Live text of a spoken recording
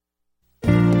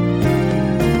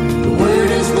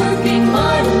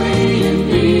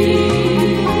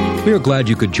glad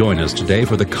you could join us today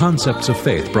for the Concepts of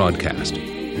Faith broadcast.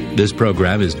 This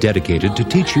program is dedicated to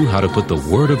teach you how to put the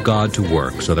Word of God to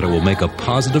work so that it will make a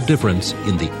positive difference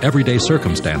in the everyday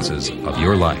circumstances of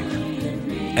your life.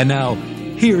 And now,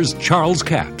 here's Charles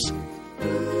Capps.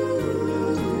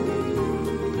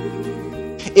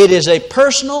 It is a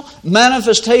personal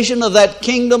manifestation of that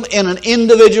kingdom in an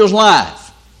individual's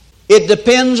life. It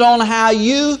depends on how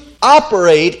you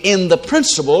operate in the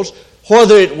principles,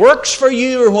 whether it works for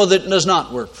you or whether it does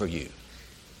not work for you.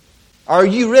 Are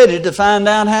you ready to find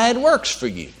out how it works for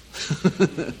you?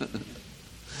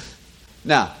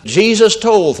 Now, Jesus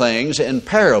told things in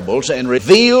parables and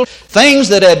revealed things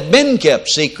that had been kept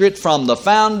secret from the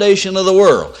foundation of the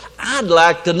world. I'd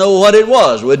like to know what it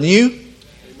was, wouldn't you?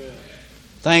 Amen.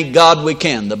 Thank God we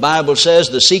can. The Bible says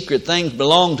the secret things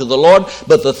belong to the Lord,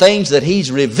 but the things that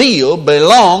He's revealed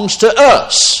belongs to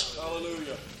us.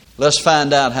 Hallelujah. Let's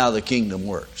find out how the kingdom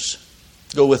works.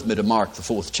 Go with me to Mark, the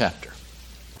 4th chapter.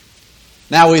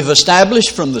 Now we've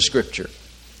established from the Scripture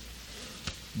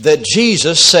that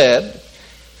Jesus said,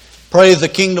 pray the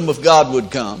kingdom of God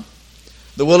would come,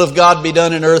 the will of God be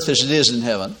done in earth as it is in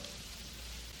heaven.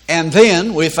 And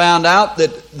then we found out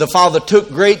that the Father took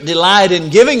great delight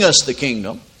in giving us the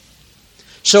kingdom.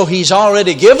 So He's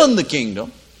already given the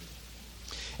kingdom.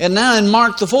 And now in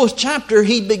Mark the 4th chapter,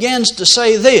 He begins to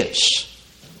say this.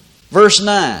 Verse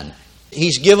 9,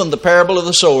 He's given the parable of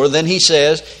the sower. Then He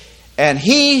says, and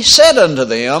He said unto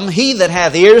them, he that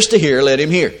hath ears to hear, let him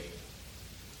hear.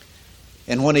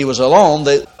 And when He was alone,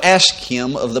 they asked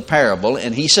Him of the parable,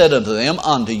 and He said unto them,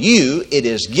 unto you it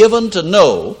is given to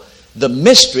know the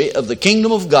mystery of the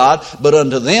kingdom of God, but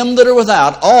unto them that are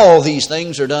without, all these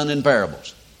things are done in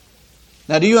parables.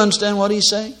 Now, do you understand what He's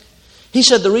saying? He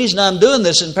said, the reason I'm doing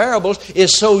this in parables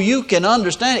is so you can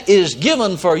understand it is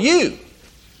given for you.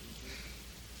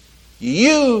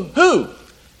 You who?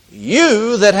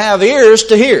 You that have ears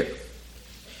to hear.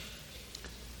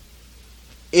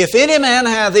 If any man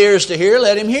hath ears to hear,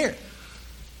 let him hear.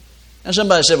 Now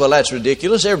somebody said, well, that's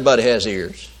ridiculous. Everybody has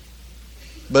ears.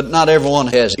 But not everyone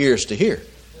has ears to hear.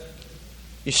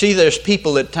 You see, there's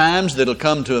people at times that'll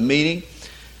come to a meeting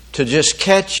to just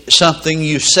catch something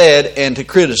you said and to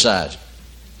criticize.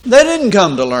 They didn't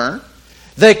come to learn.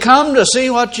 They come to see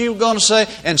what you were going to say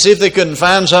and see if they couldn't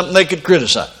find something they could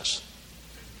criticize.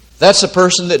 That's a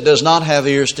person that does not have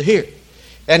ears to hear.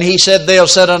 And He said they'll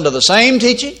sit under the same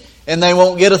teaching and they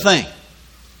won't get a thing.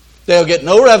 They'll get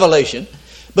no revelation.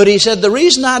 But He said the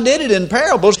reason I did it in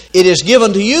parables, it is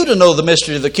given to you to know the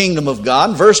mystery of the kingdom of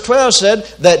God. Verse 12 said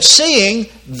that seeing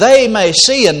they may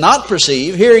see and not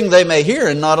perceive, hearing they may hear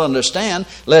and not understand,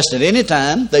 lest at any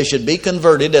time they should be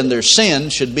converted and their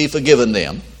sins should be forgiven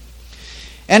them.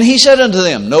 And He said unto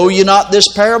them, know ye not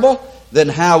this parable? Then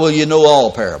how will you know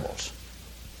all parables?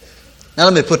 Now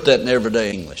let me put that in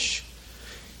everyday English.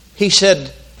 He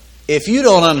said, if you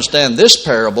don't understand this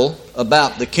parable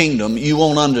about the kingdom, you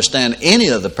won't understand any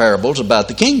of the parables about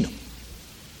the kingdom.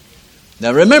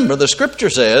 Now remember, the Scripture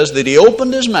says that He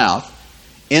opened His mouth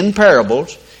in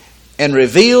parables and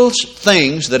reveals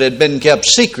things that had been kept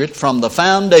secret from the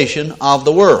foundation of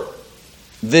the world.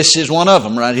 This is one of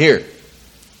them right here.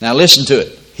 Now listen to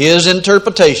it. His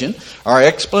interpretation or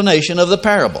explanation of the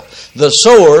parable. The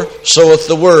sower soweth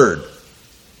the word.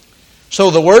 So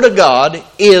the Word of God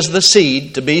is the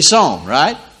seed to be sown,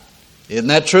 right? Isn't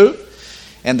that true?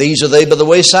 And these are they by the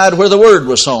wayside where the Word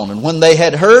was sown. And when they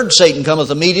had heard, Satan cometh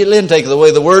immediately and taketh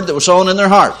away the word that was sown in their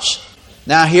hearts.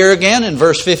 Now here again in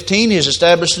verse 15 He's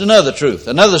established another truth,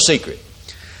 another secret.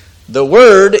 The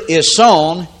Word is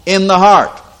sown in the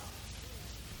heart.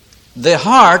 The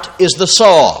heart is the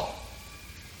soil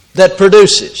that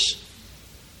produces.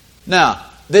 Now,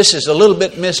 this is a little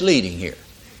bit misleading here.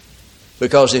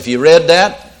 Because if you read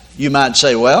that, you might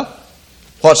say, well,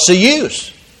 what's the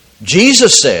use?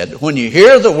 Jesus said, when you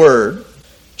hear the word,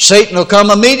 Satan will come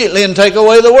immediately and take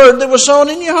away the word that was sown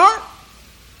in your heart.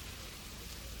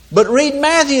 But read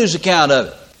Matthew's account of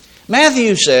it.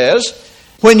 Matthew says,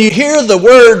 when you hear the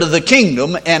word of the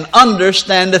kingdom and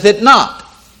understandeth it not.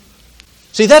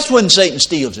 See, that's when Satan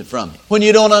steals it from you, when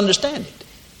you don't understand it.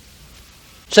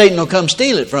 Satan will come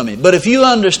steal it from you. But if you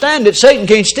understand it, Satan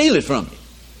can't steal it from you.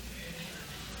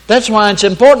 That's why it's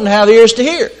important to have ears to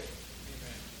hear.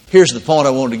 Here's the point I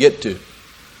wanted to get to.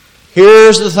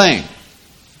 Here's the thing.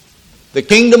 The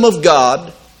kingdom of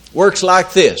God works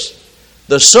like this.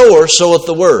 The sower soweth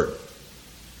the word.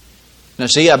 Now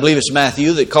see, I believe it's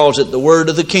Matthew that calls it the word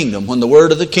of the kingdom. When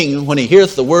he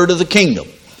heareth the word of the kingdom,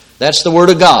 that's the word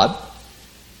of God,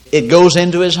 it goes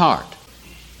into his heart.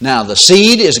 Now the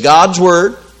seed is God's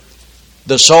word.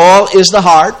 The soil is the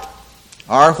heart,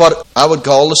 or what I would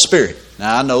call the spirit.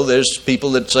 Now, I know there's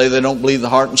people that say they don't believe the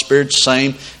heart and spirit's the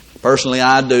same. Personally,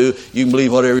 I do. You can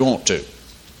believe whatever you want to.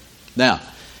 Now,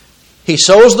 He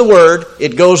sows the Word,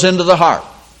 it goes into the heart.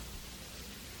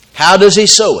 How does He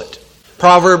sow it?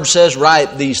 Proverbs says,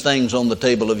 write these things on the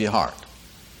table of your heart.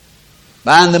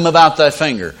 Bind them about thy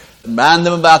finger. Bind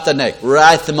them about thy neck.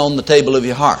 Write them on the table of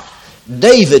your heart.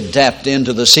 David tapped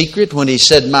into the secret when he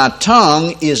said, my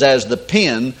tongue is as the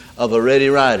pen of a ready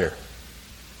writer.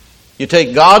 You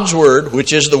take God's Word,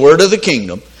 which is the Word of the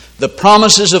kingdom, the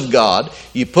promises of God,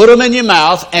 you put them in your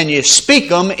mouth and you speak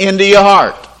them into your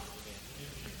heart.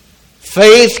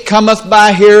 Faith cometh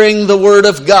by hearing the Word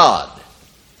of God.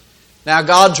 Now,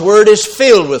 God's Word is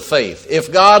filled with faith.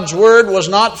 If God's Word was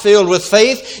not filled with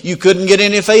faith, you couldn't get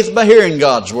any faith by hearing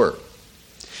God's Word.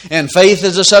 And faith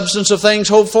is the substance of things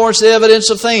hoped for. It's the evidence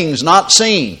of things not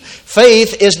seen.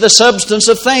 Faith is the substance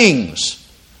of things.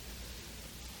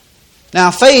 Now,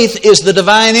 faith is the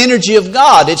divine energy of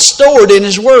God. It's stored in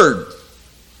His Word.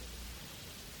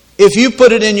 If you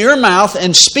put it in your mouth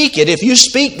and speak it, if you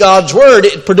speak God's Word,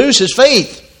 it produces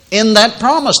faith in that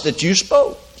promise that you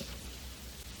spoke.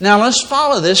 Now, let's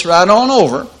follow this right on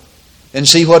over and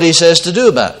see what He says to do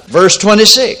about it. Verse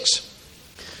 26.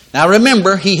 Now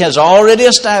remember, He has already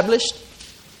established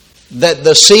that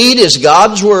the seed is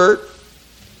God's Word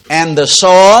and the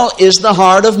soil is the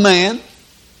heart of man.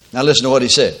 Now listen to what He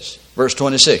says. Verse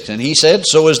 26. And He said,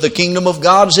 so is the kingdom of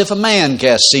God as if a man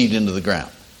cast seed into the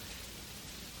ground.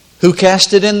 Who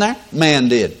cast it in there? Man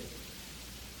did.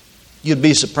 You'd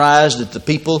be surprised at the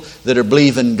people that are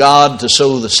believing God to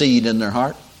sow the seed in their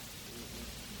heart.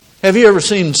 Have you ever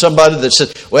seen somebody that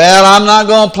said, well, I'm not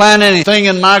going to plant anything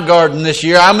in my garden this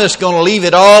year. I'm just going to leave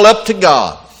it all up to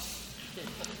God.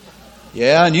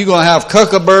 Yeah, and you're going to have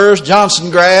cucumber, Johnson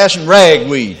grass, and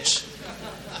ragweeds.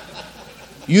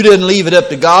 You didn't leave it up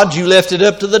to God. You left it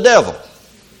up to the devil.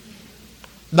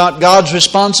 Not God's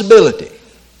responsibility.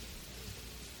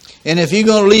 And if you're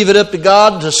going to leave it up to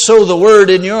God to sow the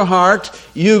Word in your heart,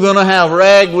 you're going to have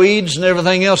ragweeds and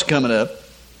everything else coming up.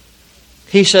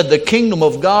 He said, the kingdom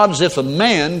of God is if a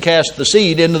man cast the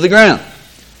seed into the ground.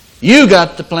 You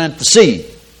got to plant the seed.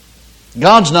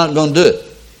 God's not going to do it.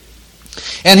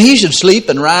 And he should sleep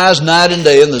and rise night and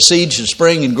day, and the seed should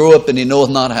spring and grow up, and he knoweth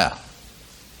not how.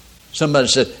 Somebody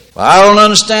said, well, I don't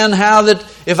understand how that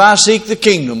if I seek the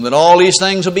kingdom, that all these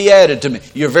things will be added to me.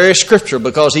 You're very scriptural,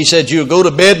 because he said you'll go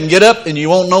to bed and get up and you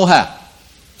won't know how.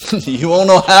 You won't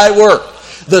know how it worked.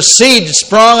 The seed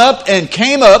sprung up and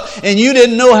came up, and you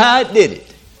didn't know how it did it.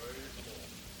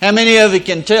 How many of you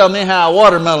can tell me how a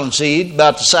watermelon seed,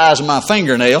 about the size of my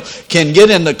fingernail, can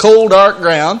get in the cold, dark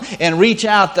ground and reach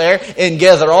out there and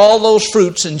gather all those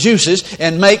fruits and juices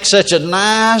and make such a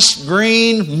nice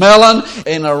green melon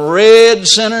and a red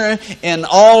center and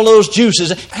all those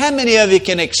juices? How many of you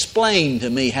can explain to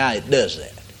me how it does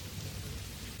that?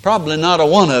 Probably not a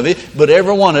one of you, but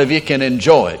every one of you can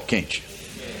enjoy it, can't you?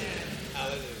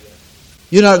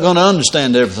 You're not going to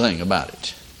understand everything about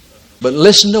it. But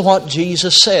listen to what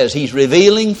Jesus says. He's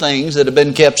revealing things that have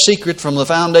been kept secret from the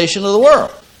foundation of the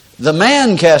world. The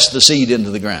man cast the seed into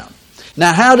the ground.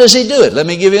 Now, how does he do it? Let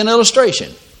me give you an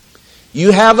illustration.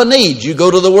 You have a need. You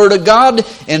go to the Word of God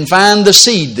and find the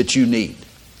seed that you need.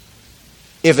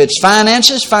 If it's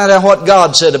finances, find out what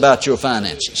God said about your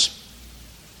finances.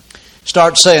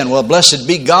 Start saying, well, blessed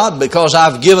be God, because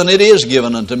I've given, it is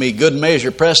given unto me. Good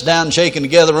measure, pressed down, shaken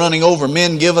together, running over,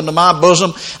 men given to my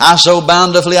bosom. I sow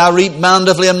bountifully, I reap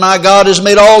bountifully, and my God has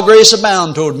made all grace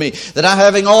abound toward me, that I,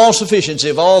 having all sufficiency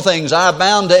of all things, I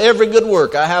abound to every good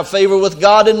work. I have favor with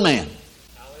God and man.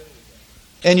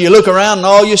 And you look around and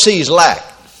all you see is lack.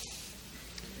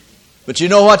 But you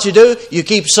know what you do? You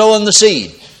keep sowing the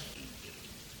seed.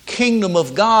 Kingdom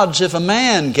of God's if a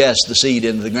man casts the seed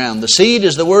into the ground. The seed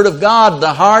is the Word of God.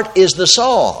 The heart is the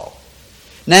soil.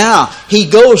 Now, he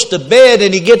goes to bed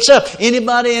and he gets up.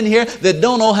 Anybody in here that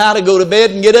don't know how to go to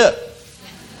bed and get up?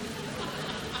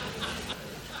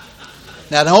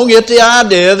 Now, don't get the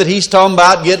idea that he's talking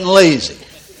about getting lazy.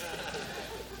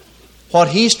 What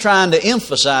he's trying to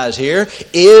emphasize here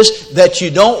is that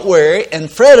you don't worry and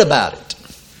fret about it.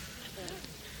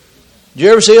 Did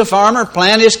you ever see a farmer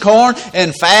plant his corn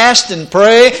and fast and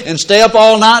pray and stay up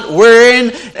all night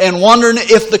worrying and wondering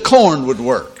if the corn would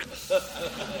work?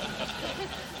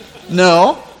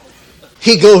 No.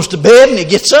 He goes to bed and he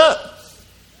gets up.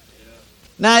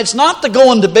 Now, it's not the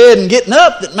going to bed and getting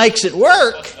up that makes it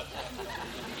work.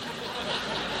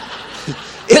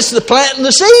 It's the planting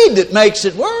the seed that makes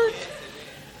it work.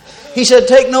 He said,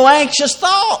 take no anxious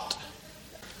thought.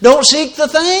 Don't seek the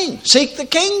thing. Seek the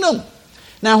kingdom.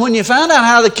 Now, when you found out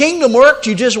how the kingdom worked,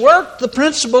 you just worked the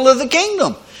principle of the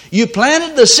kingdom. You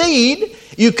planted the seed,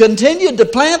 you continued to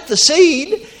plant the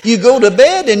seed, you go to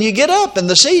bed and you get up, and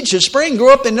the seed should spring,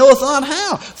 grow up, and knoweth not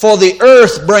how. For the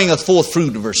earth bringeth forth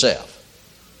fruit of herself.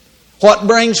 What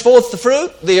brings forth the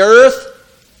fruit? The earth.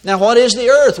 Now what is the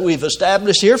earth? We've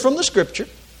established here from the Scripture.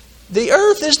 The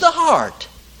earth is the heart,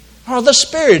 or the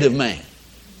spirit of man.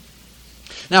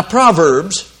 Now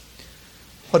Proverbs,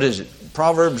 what is it?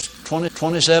 Proverbs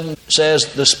 20:27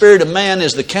 says, the spirit of man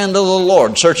is the candle of the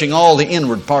Lord, searching all the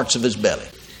inward parts of his belly.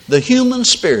 The human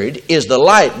spirit is the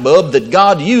light bulb that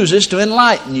God uses to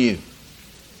enlighten you.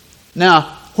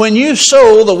 Now, when you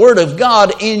sow the Word of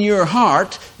God in your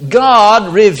heart,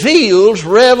 God reveals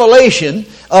revelation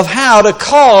of how to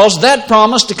cause that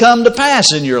promise to come to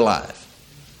pass in your life.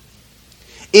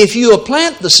 If you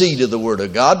plant the seed of the Word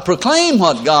of God, proclaim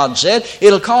what God said,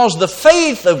 it'll cause the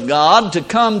faith of God to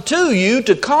come to you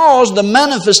to cause the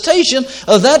manifestation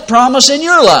of that promise in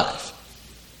your life.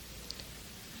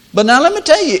 But now let me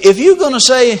tell you, if you're going to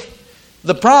say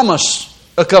the promise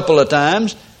a couple of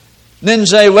times, then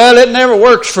say, well, it never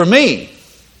works for me.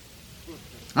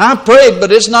 I prayed,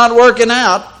 but it's not working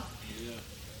out.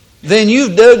 Then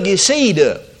you've dug your seed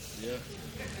up.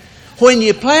 When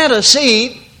you plant a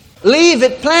seed, leave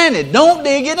it planted. Don't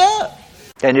dig it up.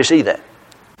 Can you see that?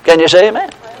 Can you say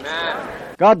amen? Amen.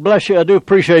 God bless you. I do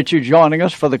appreciate you joining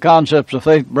us for the Concepts of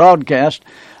Faith broadcast.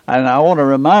 And I want to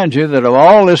remind you that of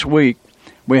all this week,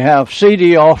 we have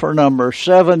CD offer number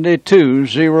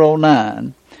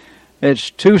 7209. It's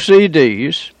 2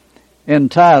 CDs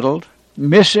entitled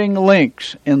Missing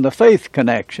Links in the Faith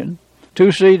Connection. 2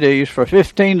 CDs for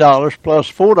 $15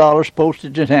 plus $4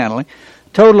 postage and handling,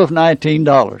 total of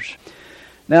 $19.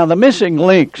 Now, the Missing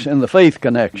Links in the Faith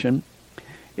Connection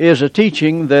is a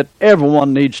teaching that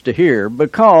everyone needs to hear,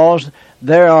 because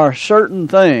there are certain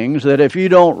things that if you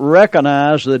don't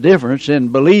recognize the difference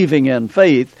in believing in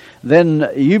faith, then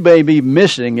you may be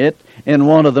missing it in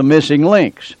one of the missing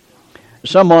links.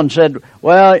 Someone said,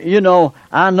 well, you know,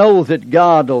 I know that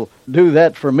God will do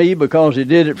that for me because He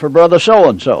did it for Brother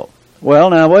so-and-so.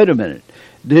 Well, now, wait a minute.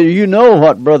 Do you know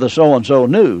what Brother so-and-so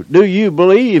knew? Do you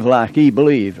believe like he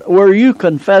believed? Were you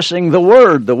confessing the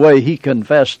Word the way he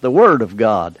confessed the Word of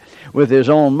God with his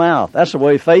own mouth? That's the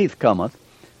way faith cometh.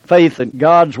 Faith in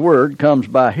God's Word comes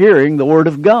by hearing the Word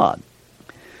of God.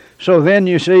 So then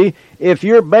you see, if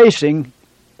you're basing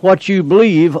what you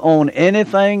believe on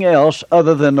anything else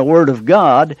other than the Word of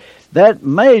God, that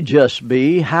may just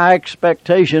be high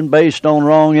expectation based on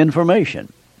wrong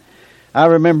information. I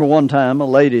remember one time a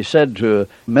lady said to a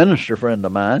minister friend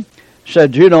of mine,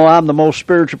 said, you know, I'm the most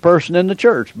spiritual person in the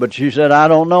church. But she said, I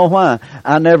don't know why.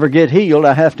 I never get healed.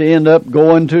 I have to end up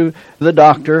going to the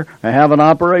doctor and have an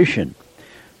operation.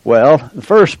 Well, in the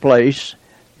first place,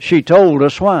 she told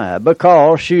us why.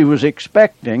 Because she was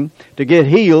expecting to get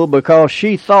healed because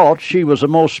she thought she was the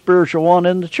most spiritual one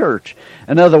in the church.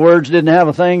 In other words, didn't have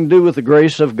a thing to do with the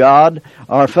grace of God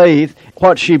or faith.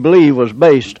 What she believed was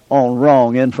based on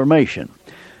wrong information.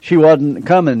 She wasn't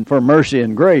coming for mercy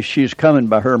and grace. She's coming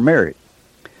by her merit.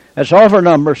 That's offer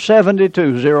number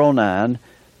 7209,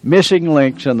 Missing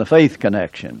Links in the Faith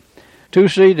Connection. 2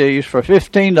 CDs for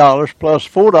 $15 plus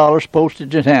 $4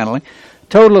 postage and handling,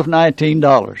 total of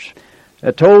 $19.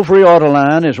 The toll-free order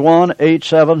line is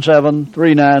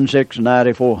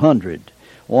 1-877-396-9400.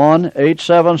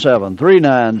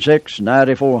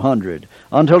 1-877-396-9400.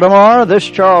 Until tomorrow, this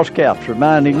is Charles Capps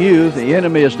reminding you the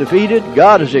enemy is defeated,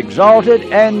 God is exalted,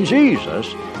 and Jesus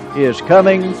is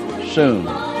coming soon.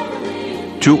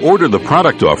 To order the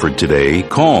product offered today,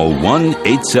 call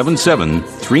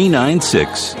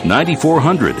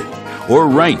 1-877-396-9400 or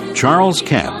write Charles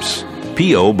Capps,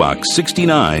 P.O. Box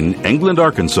 69, England,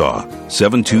 Arkansas,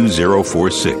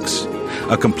 72046.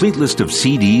 A complete list of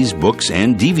CDs, books,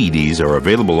 and DVDs are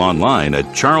available online at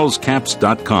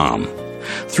charlescapps.com.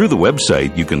 Through the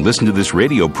website, you can listen to this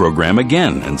radio program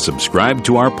again and subscribe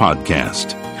to our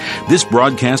podcast. This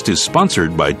broadcast is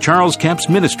sponsored by Charles Capps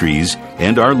Ministries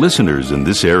and our listeners in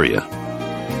this area.